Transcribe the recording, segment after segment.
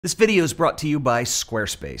This video is brought to you by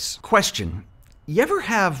Squarespace. Question: you ever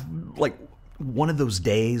have like one of those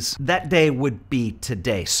days? That day would be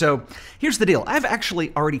today. So here's the deal. I've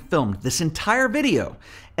actually already filmed this entire video,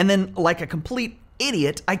 and then like a complete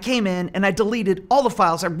idiot, I came in and I deleted all the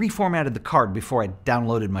files. I reformatted the card before I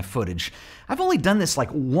downloaded my footage. I've only done this like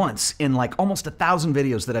once in like almost 1,000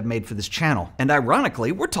 videos that I've made for this channel. And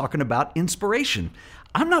ironically, we're talking about inspiration.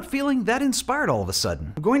 I'm not feeling that inspired all of a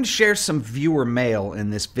sudden. I'm going to share some viewer mail in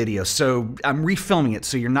this video, so I'm refilming it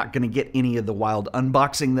so you're not going to get any of the wild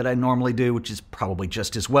unboxing that I normally do, which is probably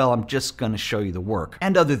just as well. I'm just going to show you the work.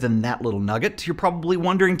 And other than that little nugget, you're probably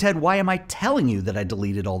wondering, Ted, why am I telling you that I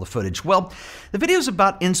deleted all the footage? Well, the video is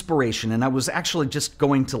about inspiration, and I was actually just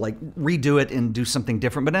going to like redo it and do something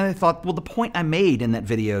different, but then I thought, well, the point I made in that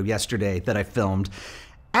video yesterday that I filmed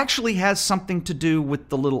actually has something to do with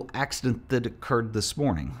the little accident that occurred this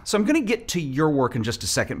morning. So I'm going to get to your work in just a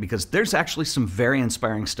second because there's actually some very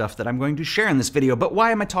inspiring stuff that I'm going to share in this video. But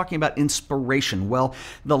why am I talking about inspiration? Well,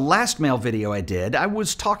 the last mail video I did, I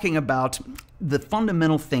was talking about the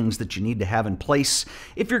fundamental things that you need to have in place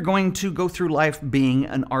if you're going to go through life being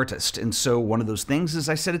an artist. And so one of those things is,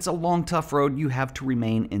 I said, it's a long, tough road. You have to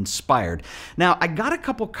remain inspired. Now, I got a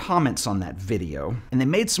couple comments on that video, and they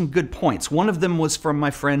made some good points. One of them was from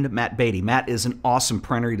my friend Matt Beatty. Matt is an awesome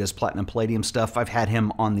printer. He does platinum palladium stuff. I've had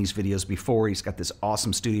him on these videos before. He's got this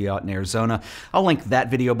awesome studio out in Arizona. I'll link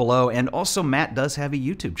that video below. And also, Matt does have a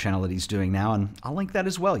YouTube channel that he's doing now, and I'll link that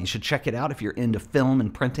as well. You should check it out if you're into film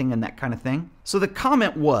and printing and that kind of thing. So the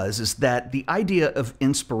comment is that the idea of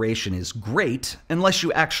inspiration is great unless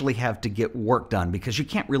you actually have to get work done, because you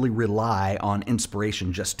can't really rely on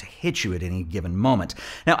inspiration just to hit you at any given moment.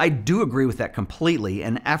 Now, I do agree with that completely,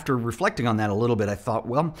 and after reflecting on that a little bit, I thought,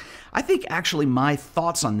 well, I think actually my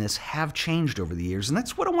thoughts on this have changed over the years, and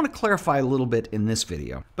that's what I want to clarify a little bit in this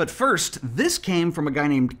video. But first, this came from a guy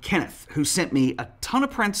named Kenneth, who sent me a ton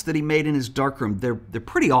of prints that he made in his darkroom. They're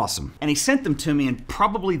pretty awesome, and he sent them to me in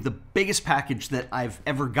probably the biggest package that I've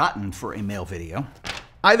ever gotten for a mail video.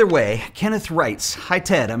 Either way, Kenneth writes, "Hi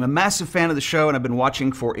Ted, I'm a massive fan of the show and I've been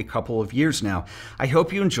watching for a couple of years now. I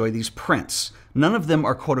hope you enjoy these prints. None of them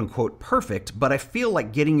are quote-unquote perfect, but I feel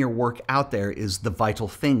like getting your work out there is the vital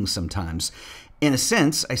thing sometimes. In a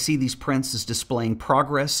sense, I see these prints as displaying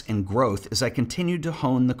progress and growth as I continue to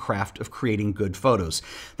hone the craft of creating good photos.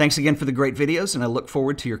 Thanks again for the great videos, and I look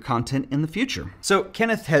forward to your content in the future." So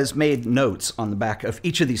Kenneth has made notes on the back of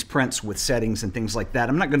each of these prints with settings and things like that.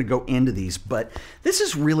 I'm not going to go into these, but this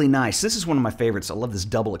is really nice. This is one of my favorites. I love this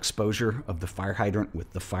double exposure of the fire hydrant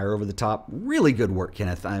with the fire over the top. Really good work,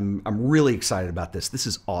 Kenneth. I'm really excited about this. This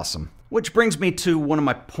is awesome. Which brings me to one of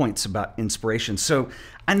my points about inspiration. So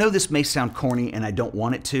I know this may sound corny and I don't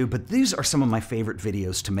want it to, but these are some of my favorite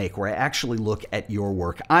videos to make where I actually look at your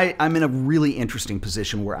work. I'm in a really interesting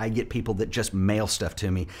position where I get people that just mail stuff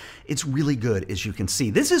to me. It's really good, as you can see.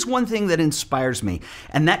 This is one thing that inspires me,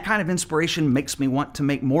 and that kind of inspiration makes me want to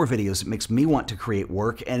make more videos. It makes me want to create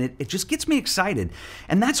work, and it just gets me excited.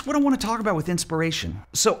 And that's what I want to talk about with inspiration.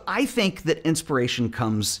 So I think that inspiration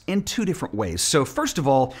comes in two different ways. So first of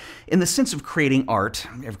all, in the sense of creating art,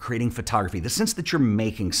 of creating photography, the sense that you're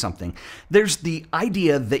making something, there's the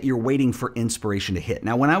idea that you're waiting for inspiration to hit.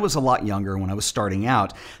 Now, when I was a lot younger, when I was starting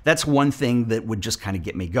out, that's one thing that would just kind of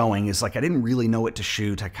get me going, is like I didn't really know what to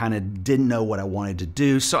shoot. I kind of didn't know what I wanted to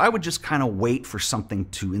do, so I would just kind of wait for something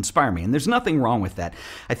to inspire me, and there's nothing wrong with that.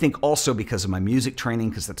 I think also because of my music training,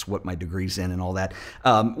 because that's what my degree's in and all that,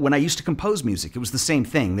 when I used to compose music, it was the same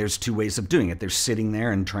thing. There's two ways of doing it. There's sitting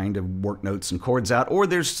there and trying to work notes and chords out, or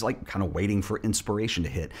there's like kind of waiting for inspiration to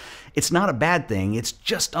hit. It's not a bad thing, it's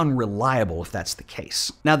just unreliable if that's the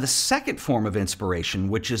case. Now, the second form of inspiration,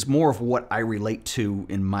 which is more of what I relate to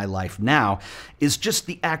in my life now, is just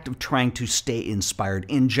the act of trying to stay inspired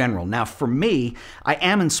in general. Now, for me, I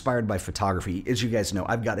am inspired by photography. As you guys know,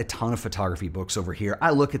 I've got a ton of photography books over here. I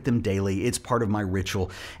look at them daily. It's part of my ritual,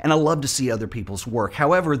 and I love to see other people's work.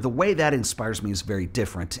 However, the way that inspires me is very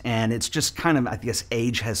different, and it's just kind of, I guess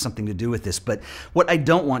age has something to do with this, but what I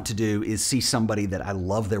don't want to do is see somebody that I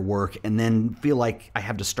love their work and then feel like I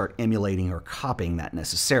have to start emulating or copying that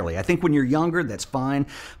necessarily. I think when you're younger, that's fine,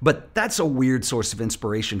 but that's a weird source of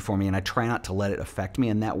inspiration for me, and I try not to let it affect me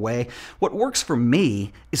in that way. What works for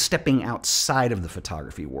me is stepping outside of the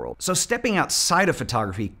photography world. So stepping outside of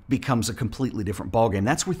photography becomes a completely different ballgame.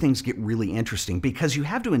 That's where things get really interesting, because you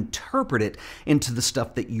have to interpret it into the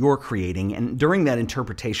stuff that you're creating, and during that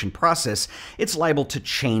interpretation process, it's liable to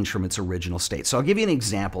change from its original state. So I'll give you an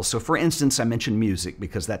example. So for instance, I mentioned music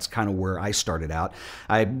because that's kind of where I started out.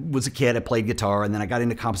 I was a kid, I played guitar, and then I got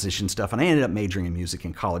into composition stuff, and I ended up majoring in music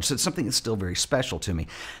in college. So it's something that's still very special to me.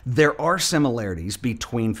 There are similarities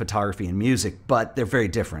between photography and music, but they're very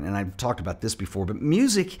different. And I've talked about this before, but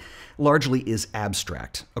music largely is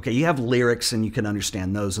abstract. Okay, you have lyrics and you can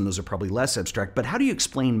understand those, and those are probably less abstract, but how do you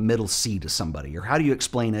explain middle C to somebody? Or how do you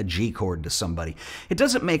explain a G chord to somebody? It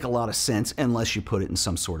doesn't make a lot of sense unless you put it in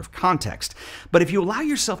some sort of context. But if you allow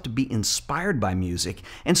yourself to be inspired by music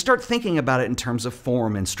and start thinking about it in terms of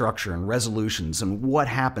form and structure and resolutions and what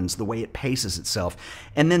happens, the way it paces itself,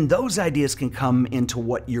 and then those ideas can come into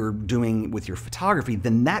what you're doing with your photography,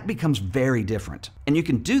 then that becomes very different. And you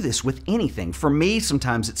can do this with anything. For me,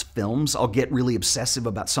 sometimes it's films. I'll get really obsessive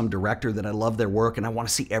about some director that I love their work and I want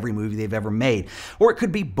to see every movie they've ever made. Or it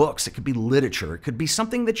could be books, it could be literature, it could be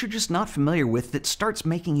something that you're just not familiar with that starts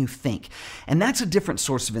making you think. And that's a different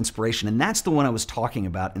source of inspiration, and that's the one I was talking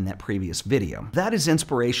about in that previous video. That is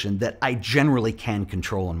inspiration that I generally can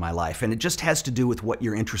control in my life, and it just has to do with what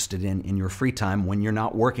you're interested in your free time when you're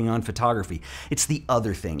not working on photography. It's the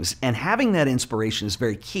other things. And having that inspiration is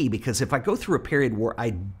very key, because if I go through a period where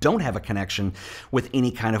I don't have a connection with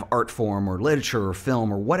any kind of art form or literature or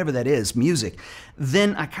film or whatever that is, music,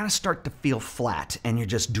 then I kind of start to feel flat and you're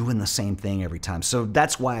just doing the same thing every time. So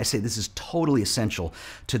that's why I say this is totally essential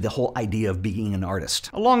to the whole idea of being an artist.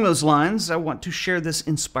 Along those lines, I want to share this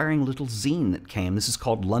inspiring little zine that came. This is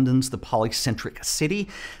called London's the Polycentric City.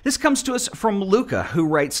 This comes to us from Luca, who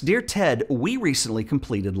writes, "Dear Ted, we recently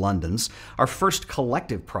completed London's, our first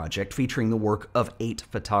collective project featuring the work of 8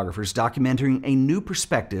 photographers documenting a new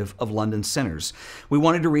perspective of London centers. We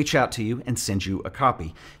wanted to reach out to you and send you a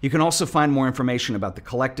copy. You can also find more information about the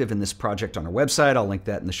collective and this project on our website. I'll link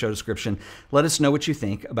that in the show description. Let us know what you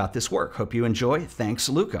think about this work. Hope you enjoy. Thanks,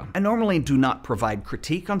 Luca." I normally do not provide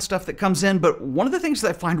critique on stuff that comes in, but one of the things that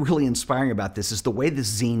I find really inspiring about this is the way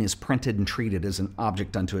this zine is printed and treated as an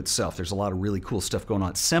object unto itself. There's a lot of really cool stuff going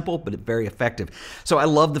on. It's simple, but it's very effective. So I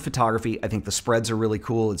love the photography. I think the spreads are really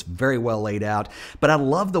cool. It's very well laid out, but I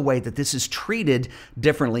love the way that this is treated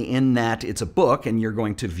differently in that it's a book and you're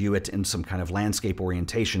going to view it in some kind of landscape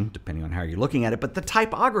orientation, depending on how you're looking at it, but the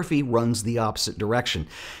typography runs the opposite direction.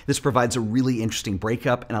 This provides a really interesting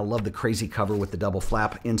breakup, and I love the crazy cover with the double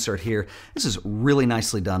flap insert here. This is really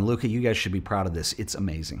nicely done. Luca, you guys should be proud of this. It's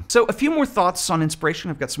amazing. So a few more thoughts on inspiration.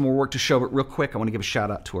 I've got some more work to show, but real quick, I want to give a shout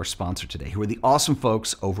out to our sponsor today, who are the awesome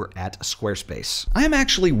folks over at Squarespace. I am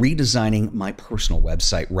actually redesigning my personal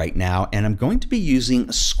website right now, and I'm going to be using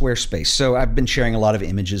Squarespace. So I've been sharing a lot of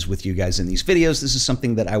images with you guys in these videos. This is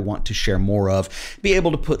something that I want to share more of, be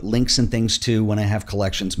able to put links and things to when I have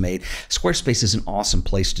collections made. Squarespace is an awesome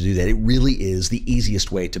place to do that. It really is the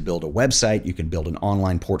easiest way to build a website. You can build an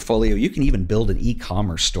online portfolio. You can even build an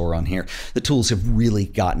e-commerce store on here. The tools have really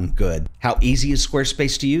gotten good. How easy is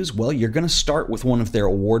Squarespace to use? Well, you're going to start with one of their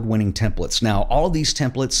award-winning templates. Now, all of these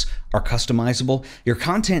templates are customizable. Your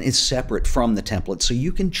content is separate from the template, so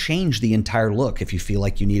you can change the entire look. If you feel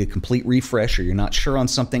like you need a complete refresh or you're not sure on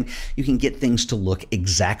something, you can get things to look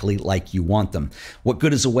exactly like you want them. What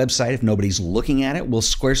good is a website if nobody's looking at it? Well,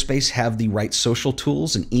 Squarespace have the right social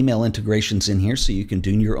tools and email integrations in here so you can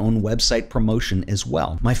do your own website promotion as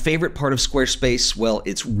well. My favorite part of Squarespace, well,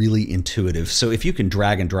 it's really intuitive. So if you can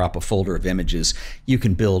drag and drop a folder of images, you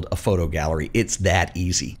can build a photo gallery. It's that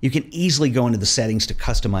easy. You can easily go into the settings to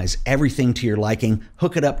customize everything to your liking,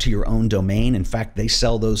 hook it up to your own domain. In fact, they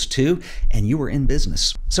sell those too, and you are in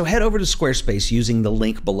business. So head over to Squarespace using the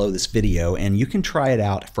link below this video, and you can try it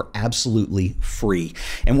out for absolutely free.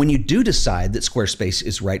 And when you do decide that Squarespace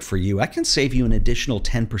is right for you, I can save you an additional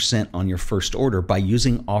 10% on your first order by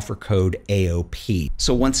using offer code AOP.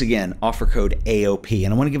 So once again, offer code AOP.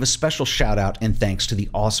 And I want to give a special shout out and thanks to the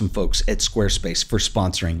awesome folks at Squarespace for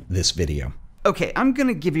sponsoring this video. Okay, I'm going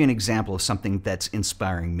to give you an example of something that's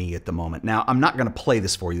inspiring me at the moment. Now, I'm not going to play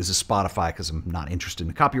this for you. This is Spotify because I'm not interested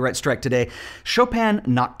in a copyright strike today. Chopin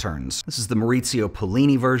Nocturnes. This is the Maurizio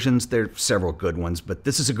Pollini versions. There are several good ones, but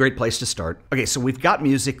this is a great place to start. Okay, so we've got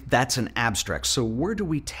music. That's an abstract. So where do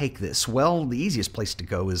we take this? Well, the easiest place to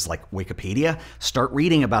go is like Wikipedia. Start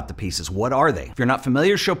reading about the pieces. What are they? If you're not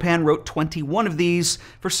familiar, Chopin wrote 21 of these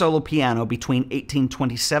for solo piano between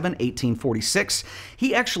 1827 and 1846.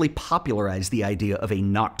 He actually popularized the idea of a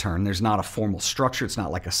nocturne. There's not a formal structure. It's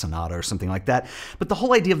not like a sonata or something like that. But the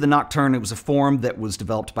whole idea of the nocturne, it was a form that was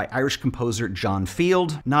developed by Irish composer John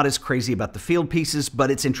Field. Not as crazy about the Field pieces,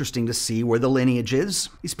 but it's interesting to see where the lineage is.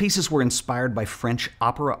 These pieces were inspired by French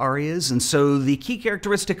opera arias, and so the key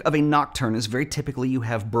characteristic of a nocturne is very typically you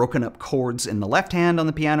have broken up chords in the left hand on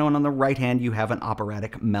the piano, and on the right hand you have an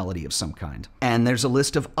operatic melody of some kind. And there's a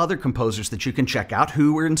list of other composers that you can check out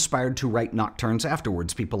who were inspired to write nocturnes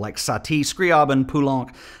afterwards. People like Satie Scriabin,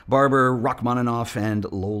 Poulenc, Barber, Rachmaninoff, and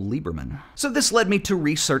Lowell Lieberman. So this led me to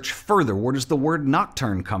research further. Where does the word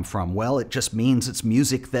nocturne come from? Well, it just means it's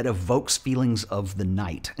music that evokes feelings of the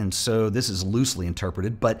night. And so this is loosely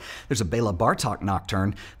interpreted, but there's a Bela Bartok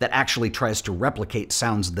nocturne that actually tries to replicate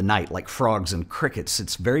sounds of the night, like frogs and crickets.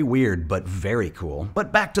 It's very weird, but very cool.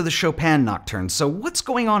 But back to the Chopin nocturne. So what's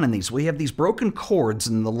going on in these? We have these broken chords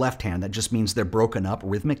in the left hand. That just means they're broken up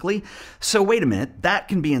rhythmically. So wait a minute, that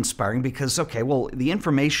can be inspiring because, okay, well, the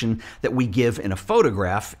information that we give in a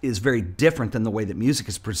photograph is very different than the way that music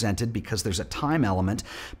is presented because there's a time element.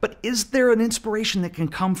 But is there an inspiration that can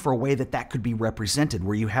come for a way that that could be represented,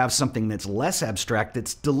 where you have something that's less abstract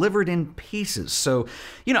that's delivered in pieces? So,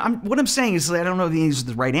 you know, what I'm saying is, I don't know if these is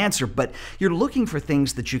the right answer, but you're looking for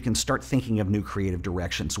things that you can start thinking of new creative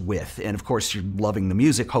directions with. And of course, you're loving the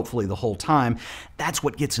music, hopefully the whole time. That's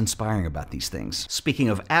what gets inspiring about these things. Speaking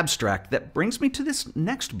of abstract, that brings me to this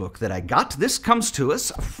next book that I got. This comes to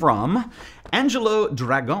us from Angelo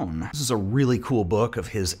Dragon. This is a really cool book of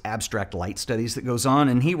his abstract light studies that goes on,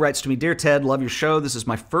 and he writes to me, "Dear Ted, love your show. This is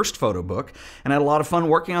my first photo book, and I had a lot of fun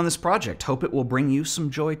working on this project. Hope it will bring you some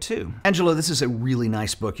joy too." Angelo, this is a really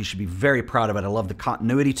nice book. You should be very proud of it. I love the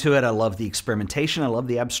continuity to it. I love the experimentation. I love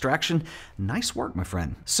the abstraction. Nice work, my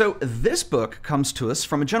friend. So this book comes to us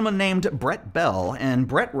from a gentleman named Brett Bell, and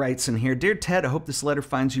Brett writes in here, "Dear Ted, I hope this letter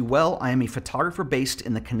finds you well. I am a photographer based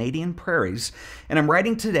in the Canadian prairies, and I'm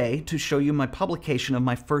writing today to show you my publication of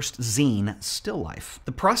my first zine, Still Life.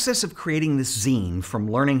 The process of creating this zine, from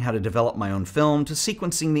learning how to develop my own film, to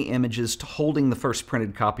sequencing the images, to holding the first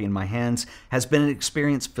printed copy in my hands, has been an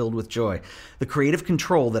experience filled with joy. The creative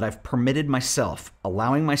control that I've permitted myself,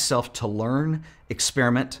 allowing myself to learn,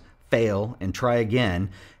 experiment, fail, and try again,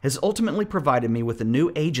 has ultimately provided me with a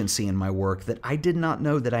new agency in my work that I did not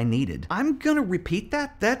know that I needed." I'm gonna repeat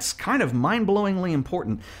that. That's kind of mind-blowingly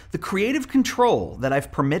important. The creative control that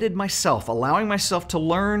I've permitted myself, allowing myself to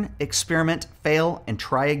learn, experiment, fail, and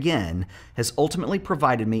try again, has ultimately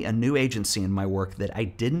provided me a new agency in my work that I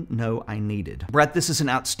didn't know I needed. Brett, this is an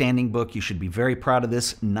outstanding book. You should be very proud of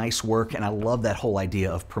this. Nice work, and I love that whole idea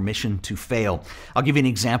of permission to fail. I'll give you an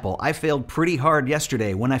example. I failed pretty hard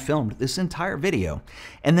yesterday when I filmed this entire video,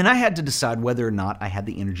 and then I had to decide whether or not I had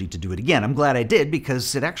the energy to do it again. I'm glad I did,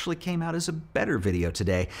 because it actually came out as a better video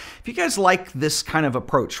today. If you guys like this kind of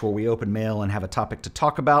approach where we open mail and have a topic to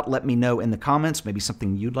talk about, let me know in the comments, maybe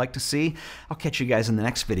something you'd like to see. I'll catch you guys in the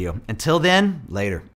next video. Until then, later.